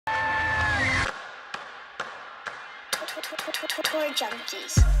Tour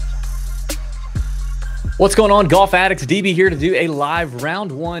junkies. What's going on, golf addicts? DB here to do a live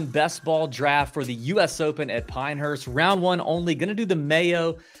round one best ball draft for the U.S. Open at Pinehurst. Round one only. Going to do the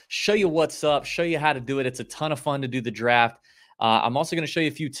Mayo, show you what's up, show you how to do it. It's a ton of fun to do the draft. I'm also going to show you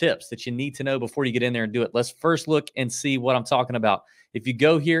a few tips that you need to know before you get in there and do it. Let's first look and see what I'm talking about. If you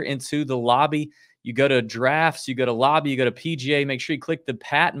go here into the lobby, you go to drafts, you go to lobby, you go to PGA, make sure you click the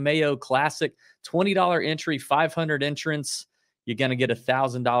Pat Mayo Classic, $20 entry, 500 entrants. You're going to get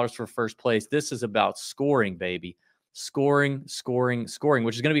 $1,000 for first place. This is about scoring, baby. Scoring, scoring, scoring,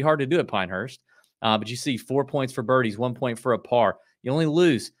 which is going to be hard to do at Pinehurst. But you see 4 points for birdies, 1 point for a par. You only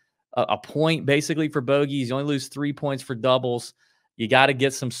lose a point basically for bogeys. You only lose 3 points for doubles. You got to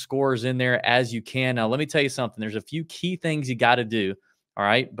get some scores in there as you can. Now, let me tell you something. There's a few key things you got to do, all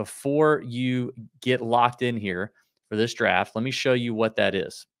right, before you get locked in here for this draft. Let me show you what that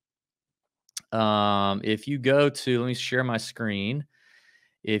is. If you go to, let me share my screen.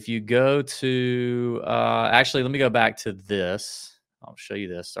 If you go to, actually, let me go back to this. I'll show you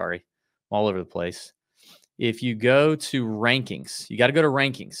this. Sorry, I'm all over the place. If you go to rankings, you got to go to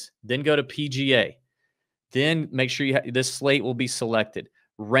rankings, then go to PGA. Then make sure this slate will be selected.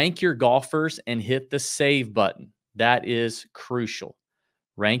 Rank your golfers and hit the save button. That is crucial.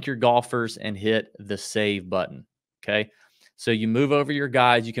 Rank your golfers and hit the save button. Okay. So you move over your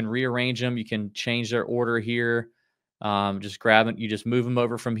guys. You can rearrange them. You can change their order here. Just grab it. You just move them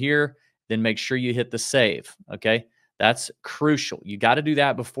over from here. Then make sure you hit the save. Okay. That's crucial. You got to do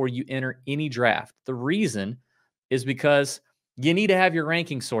that before you enter any draft. The reason is because you need to have your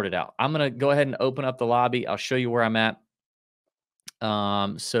rankings sorted out. I'm going to go ahead and open up the lobby. I'll show you where I'm at.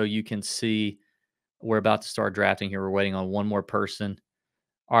 So you can see we're about to start drafting here. We're waiting on one more person.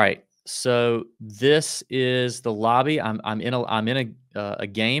 All right. So this is the lobby. I'm in a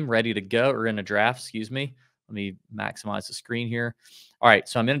game ready to go, or in a draft, excuse me. Let me maximize the screen here. All right,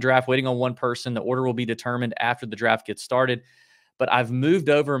 so I'm in a draft waiting on one person. The order will be determined after the draft gets started. But I've moved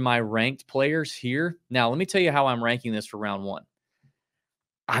over my ranked players here. Now, let me tell you how I'm ranking this for round one.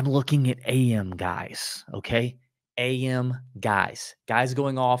 I'm looking at AM guys, okay? AM guys. Guys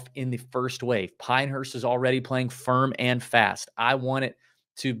going off in the first wave. Pinehurst is already playing firm and fast. I want it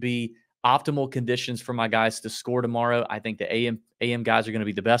to be optimal conditions for my guys to score tomorrow. I think the AM guys are going to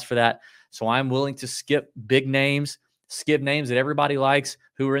be the best for that. So I'm willing to skip big names, skip names that everybody likes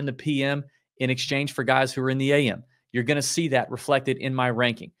who are in the PM in exchange for guys who are in the AM. You're going to see that reflected in my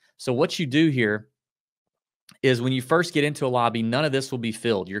ranking. So what you do here is when you first get into a lobby, none of this will be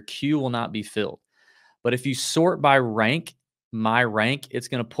filled. Your queue will not be filled. But if you sort by rank, my rank, it's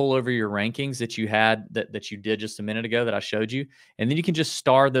going to pull over your rankings that you had that you did just a minute ago that I showed you. And then you can just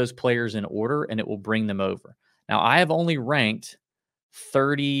star those players in order and it will bring them over. Now, I have only ranked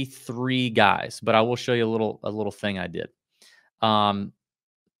 33 guys, but I will show you a little thing I did.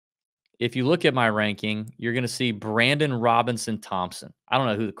 If you look at my ranking, you're going to see Brandon Robinson Thompson. I don't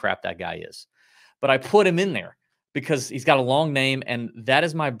know who the crap that guy is, but I put him in there because he's got a long name, and that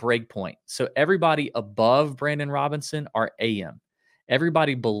is my break point. So everybody above Brandon Robinson are AM.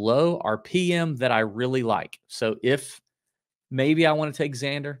 Everybody below are PM that I really like. So if maybe I want to take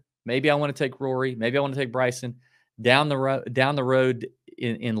Xander, maybe I want to take Rory, maybe I want to take Bryson, down the road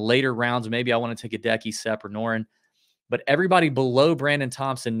in later rounds, maybe I want to take a Hideki, Sepp, or Noren. But everybody below Brandon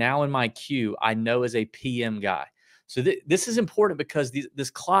Thompson now in my queue, I know is a PM guy. So this is important because this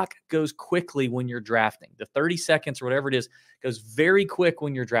clock goes quickly when you're drafting. The 30 seconds or whatever it is goes very quick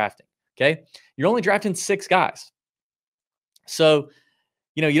when you're drafting, okay? You're only drafting 6 guys. So,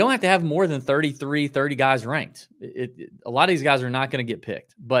 you don't have to have more than 30 guys ranked. A lot of these guys are not going to get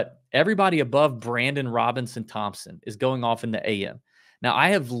picked. But everybody above Brandon Robinson Thompson is going off in the AM. Now, I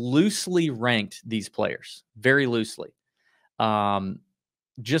have loosely ranked these players, very loosely.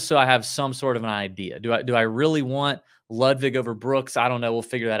 Just so I have some sort of an idea. Do I really want Ludwig over Brooks? I don't know. We'll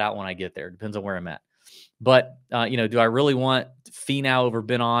figure that out when I get there. Depends on where I'm at. But, do I really want Finau over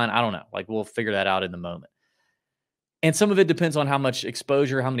Benon? I don't know. We'll figure that out in the moment. And some of it depends on how much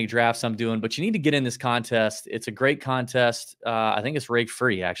exposure, how many drafts I'm doing. But you need to get in this contest. It's a great contest. I think it's rake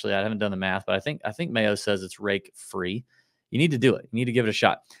free, actually. I haven't done the math, but I think Mayo says it's rake free. You need to do it. You need to give it a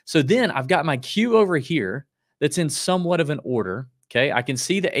shot. So then I've got my queue over here that's in somewhat of an order. Okay, I can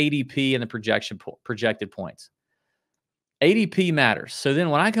see the ADP and the projected points. ADP matters. So then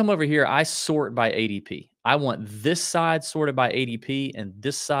when I come over here, I sort by ADP. I want this side sorted by ADP and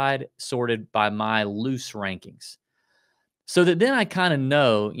this side sorted by my loose rankings. So that then I kind of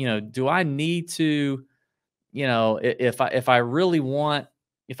know, do I need to, if I really want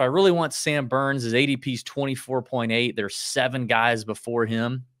Sam Burns, his ADP is 24.8. There's 7 guys before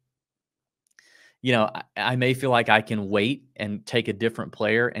him. I may feel like I can wait and take a different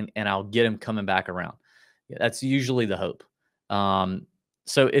player and I'll get him coming back around. Yeah, that's usually the hope.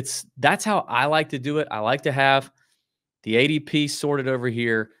 So that's how I like to do it. I like to have the ADP sorted over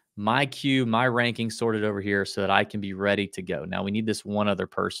here, my queue, my ranking sorted over here so that I can be ready to go. Now we need this one other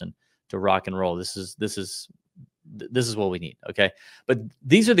person to rock and roll. This is what we need. Okay. But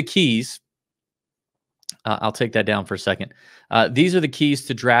these are the keys. I'll take that down for a second. These are the keys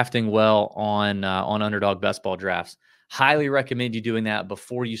to drafting well on Underdog Best Ball drafts. Highly recommend you doing that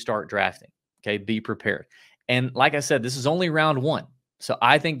before you start drafting. Okay, be prepared. And like I said, this is only round one, so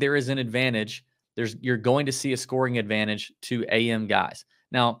I think there is an advantage. You're going to see a scoring advantage to AM guys.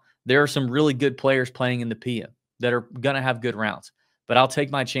 Now there are some really good players playing in the PM that are going to have good rounds, but I'll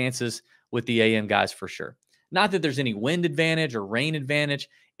take my chances with the AM guys for sure. Not that there's any wind advantage or rain advantage.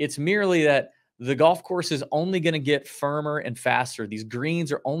 It's merely that the golf course is only going to get firmer and faster. These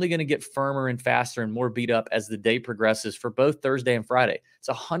greens are only going to get firmer and faster and more beat up as the day progresses for both Thursday and Friday. It's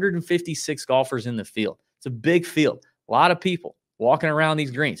 156 golfers in the field. It's a big field. A lot of people walking around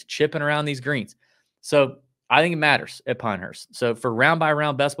these greens, chipping around these greens. So I think it matters at Pinehurst. So for round by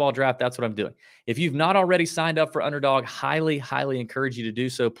round best ball draft, that's what I'm doing. If you've not already signed up for Underdog, highly, highly encourage you to do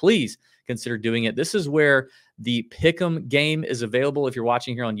so. Please consider doing it. This is where the Pick'em game is available. If you're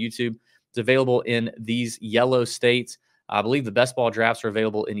watching here on YouTube, it's available in these yellow states. I believe the best ball drafts are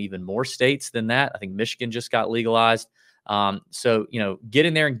available in even more states than that. I think Michigan just got legalized. So, get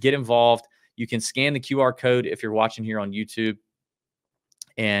in there and get involved. You can scan the QR code if you're watching here on YouTube,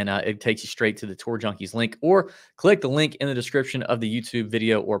 and it takes you straight to the Tour Junkies link, or click the link in the description of the YouTube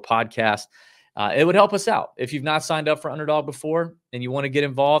video or podcast. It would help us out. If you've not signed up for Underdog before and you want to get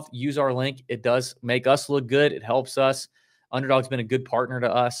involved, use our link. It does make us look good. It helps us. Underdog's been a good partner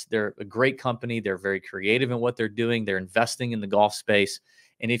to us. They're a great company. They're very creative in what they're doing. They're investing in the golf space.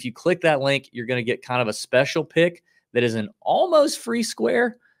 And if you click that link, you're going to get kind of a special pick that is an almost free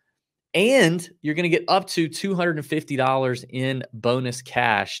square. And you're going to get up to $250 in bonus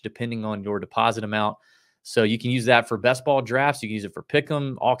cash, depending on your deposit amount. So you can use that for best ball drafts. You can use it for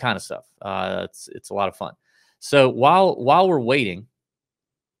pick'em, all kind of stuff. It's a lot of fun. So while we're waiting,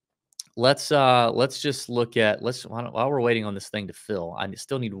 let's just look at while we're waiting on this thing to fill. I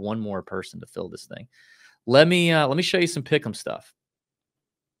still need one more person to fill this thing. Let me show you some pick'em stuff.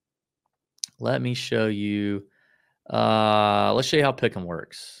 Let me show you. Let's show you how pick'em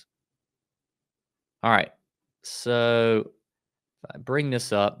works. All right. So if I bring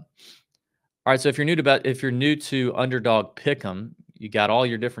this up. All right. So if you're new to Underdog Pick'em, you got all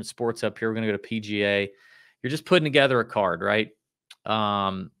your different sports up here. We're going to go to PGA. You're just putting together a card, right?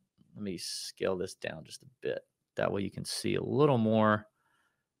 Let me scale this down just a bit. That way you can see a little more.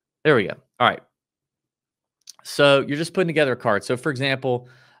 There we go. All right. So you're just putting together a card. So for example,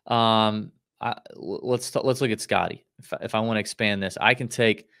 let's look at Scotty. If I want to expand this, I can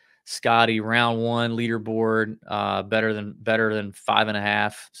take Scotty round one leaderboard, better than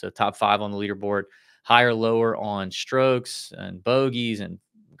 5.5. So top 5 on the leaderboard, higher, lower on strokes and bogeys and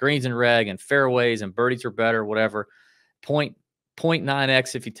greens and reg and fairways and birdies are better, whatever.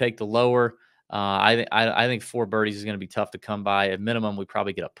 0.9x if you take the lower. I think 4 birdies is going to be tough to come by. At minimum, we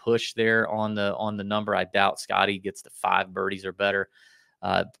probably get a push there on the number. I doubt Scotty gets to 5 birdies or better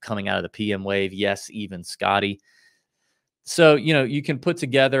coming out of the PM wave. Yes, even Scotty. So, you can put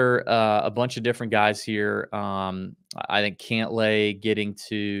together a bunch of different guys here. I think Cantlay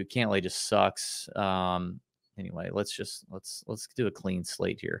just sucks. Anyway, let's do a clean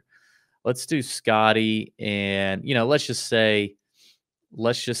slate here. Let's do Scotty, and let's just say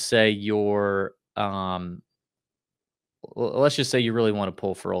you're let's just say you really want to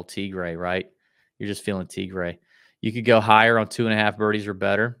pull for old Tigray, right? You're just feeling Tigray. You could go higher on 2.5 birdies or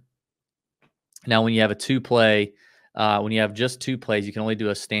better. Now, when you have a 2-play, when you have just 2 plays, you can only do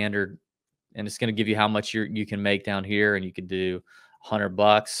a standard, and it's going to give you how much you can make down here. And you could do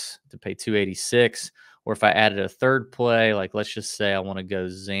 $100 to pay 286. Or if I added a 3rd play, like let's just say I want to go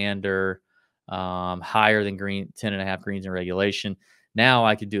Xander higher than 10.5 greens in regulation. Now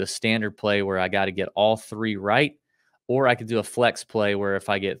I could do a standard play where I got to get all 3 right, or I could do a flex play where if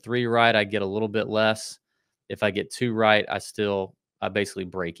I get 3 right, I get a little bit less. If I get 2 right, I basically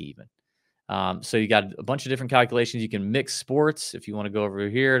break even. So you got a bunch of different calculations. You can mix sports if you want to go over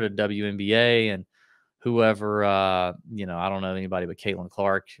here to WNBA and whoever, I don't know anybody but Caitlin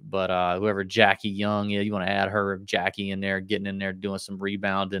Clark, but whoever Jackie Young, you want to add her, Jackie in there, getting in there, doing some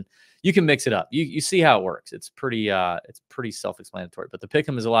rebound, and you can mix it up. You see how it works. It's pretty self-explanatory, but the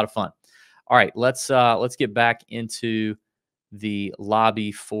pick'em is a lot of fun. All right, let's get back into the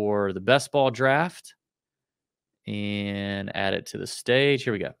lobby for the best ball draft and add it to the stage.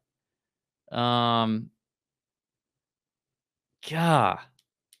 Here we go. Um, God,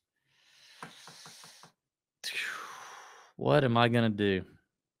 what am I gonna do?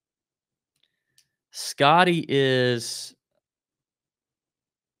 Scotty is.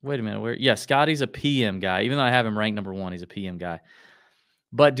 Wait a minute. Where? Yeah, Scotty's a PM guy. Even though I have him ranked number 1, he's a PM guy.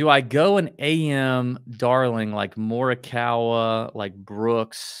 But do I go an AM darling like Morikawa, like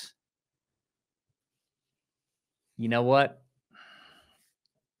Brooks? You know what?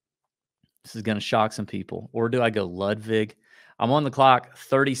 This is going to shock some people. Or do I go Ludwig? I'm on the clock,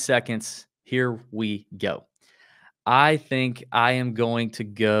 30 seconds. Here we go. I think I am going to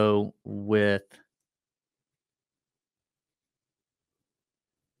go with.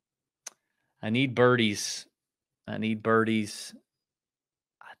 I need birdies. I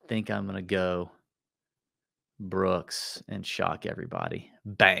think I'm going to go Brooks and shock everybody.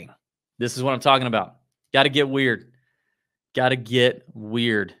 Bang. This is what I'm talking about. Got to get weird. Got to get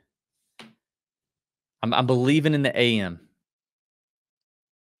weird. I'm believing in the AM.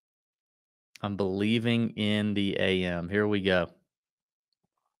 I'm believing in the AM. Here we go.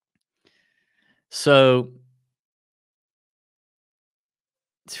 So,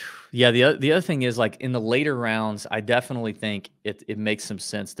 yeah, the other thing is, like, in the later rounds, I definitely think it makes some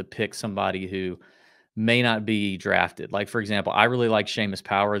sense to pick somebody who may not be drafted. Like, for example, I really like Seamus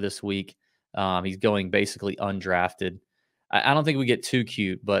Power this week. He's going basically undrafted. I don't think we get too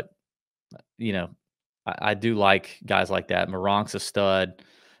cute, but you know, I do like guys like that. Moronk's a stud.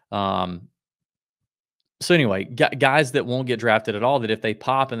 So anyway, guys that won't get drafted at all, that if they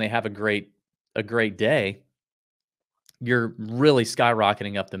pop and they have a great day, you're really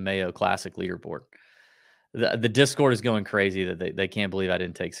skyrocketing up the Mayo Classic leaderboard. The Discord is going crazy that they can't believe I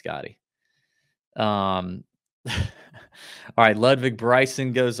didn't take Scotty. All right, Ludwig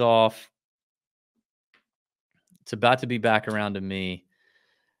Bryson goes off. It's about to be back around to me.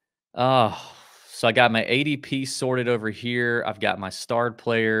 Oh, so I got my ADP sorted over here. I've got my starred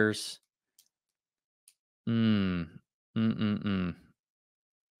players. Mm. Mm-mm-mm.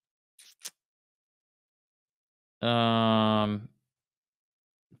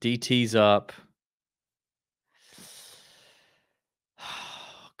 DT's up.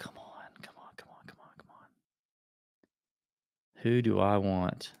 Come on. Who do I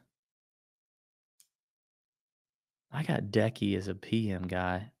want? I got Decky as a PM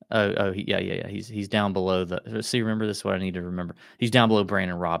guy. Yeah. He's down below the. See, remember this is what I need to remember. He's down below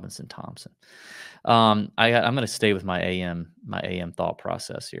Brandon Robinson Thompson. I'm going to stay with my AM thought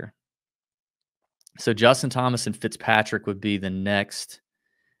process here. So Justin Thomas and Fitzpatrick would be the next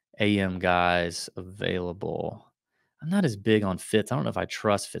AM guys available. I'm not as big on Fitz. I don't know if I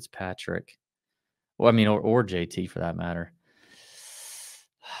trust Fitzpatrick. Well, I mean, or JT for that matter.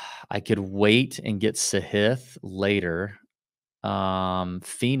 I could wait and get Sahith later.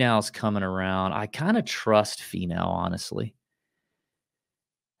 Finau's coming around. I kind of trust Finau, honestly.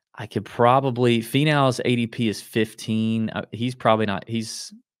 I could probably Finau's ADP is 15. He's probably not going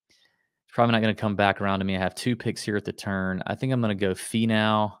to come back around to me. I have 2 picks here at the turn. I think I'm going to go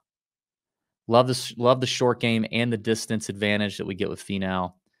Finau. Love the short game and the distance advantage that we get with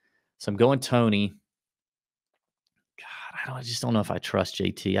Finau. So I'm going Tony. God, I just don't know if I trust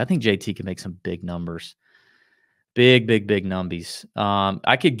JT. I think JT can make some big numbers. Big numbies.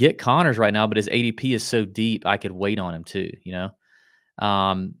 I could get Connors right now, but his ADP is so deep, I could wait on him too, you know?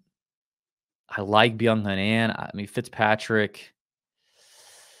 I like Byung-Hun An. I mean, Fitzpatrick.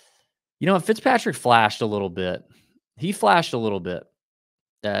 You know what? Fitzpatrick flashed a little bit. He flashed a little bit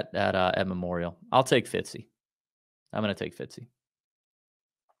at Memorial. I'll take Fitzy. I'm going to take Fitzy.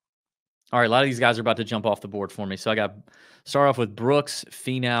 All right, a lot of these guys are about to jump off the board for me. So I got start off with Brooks,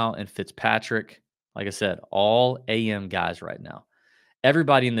 Finau, and Fitzpatrick. Like I said, all AM guys right now.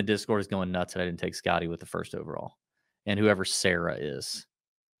 Everybody in the Discord is going nuts that I didn't take Scotty with the first overall. And whoever Sarah is.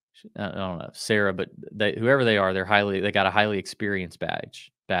 I don't know, Sarah, but whoever they are, they got a highly experienced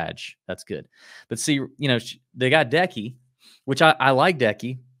badge. That's good. But see, you know, they got Decky, which I like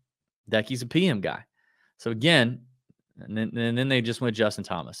Decky. Decky's a PM guy. So again, and then they just went Justin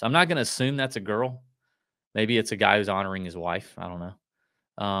Thomas. I'm not going to assume that's a girl. Maybe it's a guy who's honoring his wife. I don't know.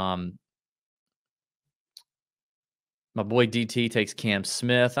 My boy DT takes Cam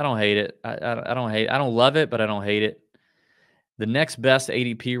Smith. I don't hate it. I don't love it, but I don't hate it. The next best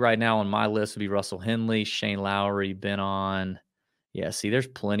ADP right now on my list would be Russell Henley, Shane Lowry, been on. Yeah, see, there's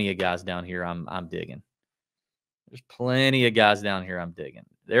plenty of guys down here I'm digging. There's plenty of guys down here I'm digging.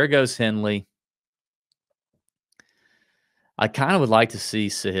 There goes Henley. I kind of would like to see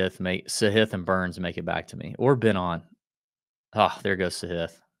Sahith and Burns make it back to me, or been on. Oh, there goes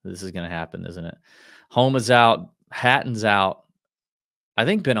Sahith. This is going to happen, isn't it? Home is out. Hatton's out. I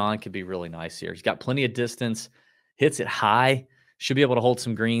think Ben On could be really nice here. He's got plenty of distance, hits it high, should be able to hold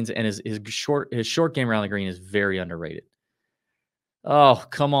some greens, and his short game around the green is very underrated. Oh,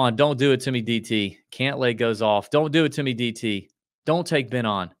 come on. Don't do it to me, DT. Can't leg goes off. Don't do it to me, DT. Don't take Ben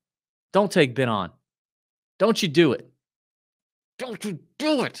On. Don't take Ben On. Don't you do it. Don't you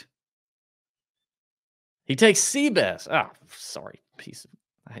do it. He takes Seabass. Oh, sorry. Piece of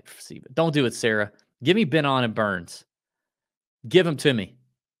I hate Seabass. Don't do it, Sarah. Give me Ben On and Burns. Give him to me.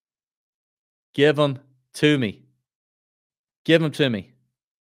 Give him to me. Give him to me.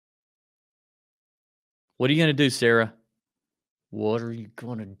 What are you going to do, Sarah? What are you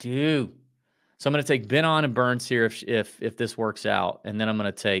going to do? So I'm going to take Ben On and Burns here if this works out, and then I'm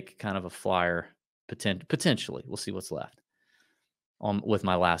going to take kind of a flyer potentially. We'll see what's left with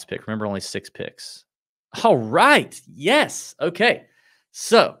my last pick. Remember, only 6 picks. All right. Yes. Okay.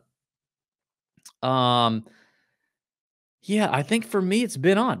 So, yeah, I think for me it's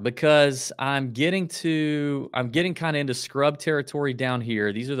Ben On because I'm getting kind of into scrub territory down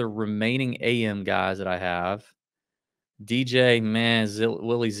here. These are the remaining AM guys that I have. DJ, meh.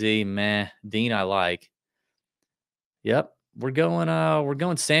 Willie Z, meh. Dean, I like. Yep, we're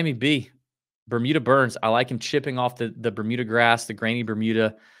going Sammy B. Bermuda Burns. I like him chipping off the Bermuda grass, the grainy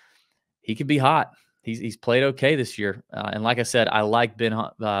Bermuda. He could be hot. He's played okay this year, and like I said, I like Ben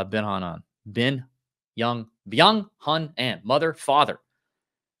Han. Ben Byung Hun An. Mother, father.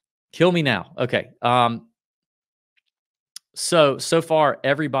 Kill me now. Okay. So far,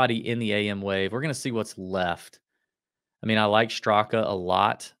 everybody in the AM wave. We're gonna see what's left. I mean, I like Straka a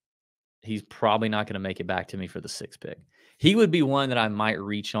lot. He's probably not going to make it back to me for the 6th pick. He would be one that I might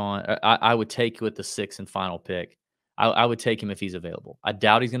reach on. I would take with the 6th and final pick. I would take him if he's available. I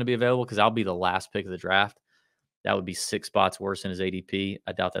doubt he's going to be available because I'll be the last pick of the draft. That would be 6 spots worse than his ADP.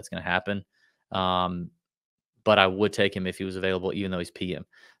 I doubt that's going to happen. But I would take him if he was available, even though he's PM.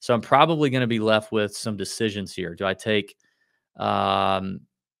 So I'm probably going to be left with some decisions here. Do I take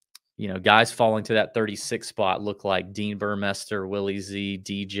guys falling to that 36 spot look like Dean Burmester, Willie Z,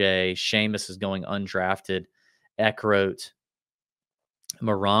 DJ, Seamus is going undrafted, Eckroat,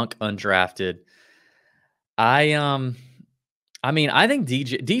 Moronk undrafted. I think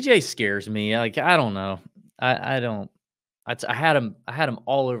DJ scares me. Like, I don't know. I had him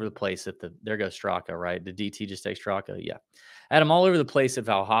all over the place there goes Straka, right? Did DT just take Straka? Yeah. I had him all over the place at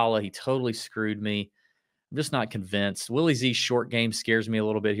Valhalla. He totally screwed me. I'm just not convinced. Willie Z's short game scares me a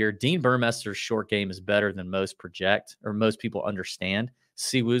little bit here. Dean Burmester's short game is better than most project or most people understand.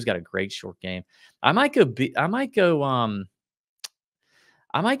 Siwoo's got a great short game. I might go Dean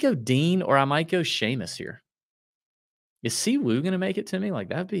or I might go Seamus here. Is Siwoo going to make it to me? Like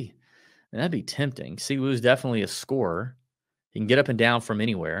that'd be tempting. Siwoo's definitely a scorer. He can get up and down from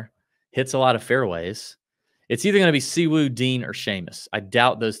anywhere. Hits a lot of fairways. It's either going to be Siwoo, Dean, or Seamus. I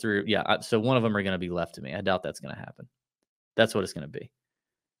doubt those 3. Yeah, so one of them are going to be left to me. I doubt that's going to happen. That's what it's going to be.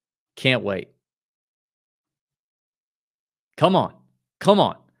 Can't wait. Come on.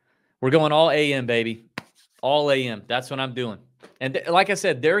 We're going all AM, baby. All AM. That's what I'm doing. And like I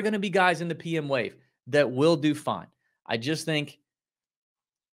said, there are going to be guys in the PM wave that will do fine. I just think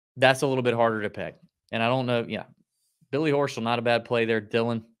that's a little bit harder to pick. And I don't know. Yeah. Billy Horschel, not a bad play there.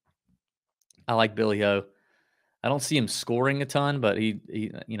 Dylan, I like Billy O. I don't see him scoring a ton, but he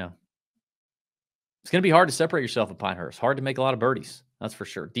it's going to be hard to separate yourself at Pinehurst. Hard to make a lot of birdies. That's for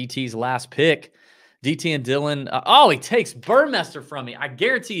sure. DT's last pick. DT and Dylan. He takes Burmester from me. I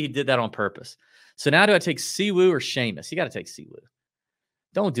guarantee he did that on purpose. So now do I take Siwoo or Seamus? You got to take Siwoo.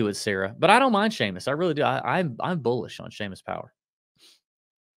 Don't do it, Sarah. But I don't mind Seamus. I really do. I'm bullish on Seamus Power.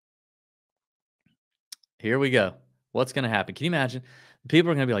 Here we go. What's going to happen? Can you imagine?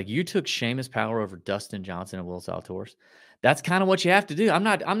 People are going to be like, you took Seamus Power over Dustin Johnson and Will Zalatoris. That's kind of what you have to do. I'm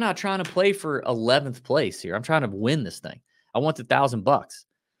not trying to play for 11th place here. I'm trying to win this thing. I want the $1,000.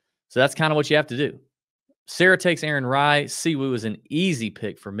 So that's kind of what you have to do. Sarah takes Aaron Rye. Siwoo is an easy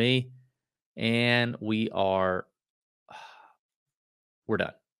pick for me. And we're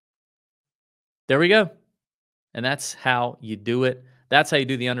done. There we go. And that's how you do it. That's how you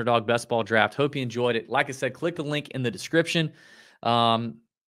do the Underdog Best Ball Draft. Hope you enjoyed it. Like I said, click the link in the description. And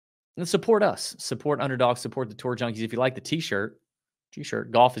support us. Support Underdog. Support the Tour Junkies. If you like the t-shirt,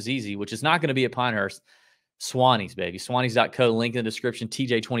 Golf is Easy, which is not going to be at Pinehurst. Swannies, baby. Swannies.co. Link in the description.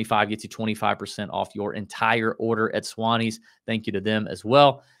 TJ25 gets you 25% off your entire order at Swannies. Thank you to them as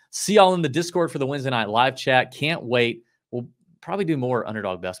well. See y'all in the Discord for the Wednesday night live chat. Can't wait. We'll probably do more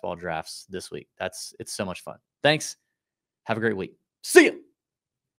Underdog Best Ball drafts this week. It's so much fun. Thanks. Have a great week. See ya.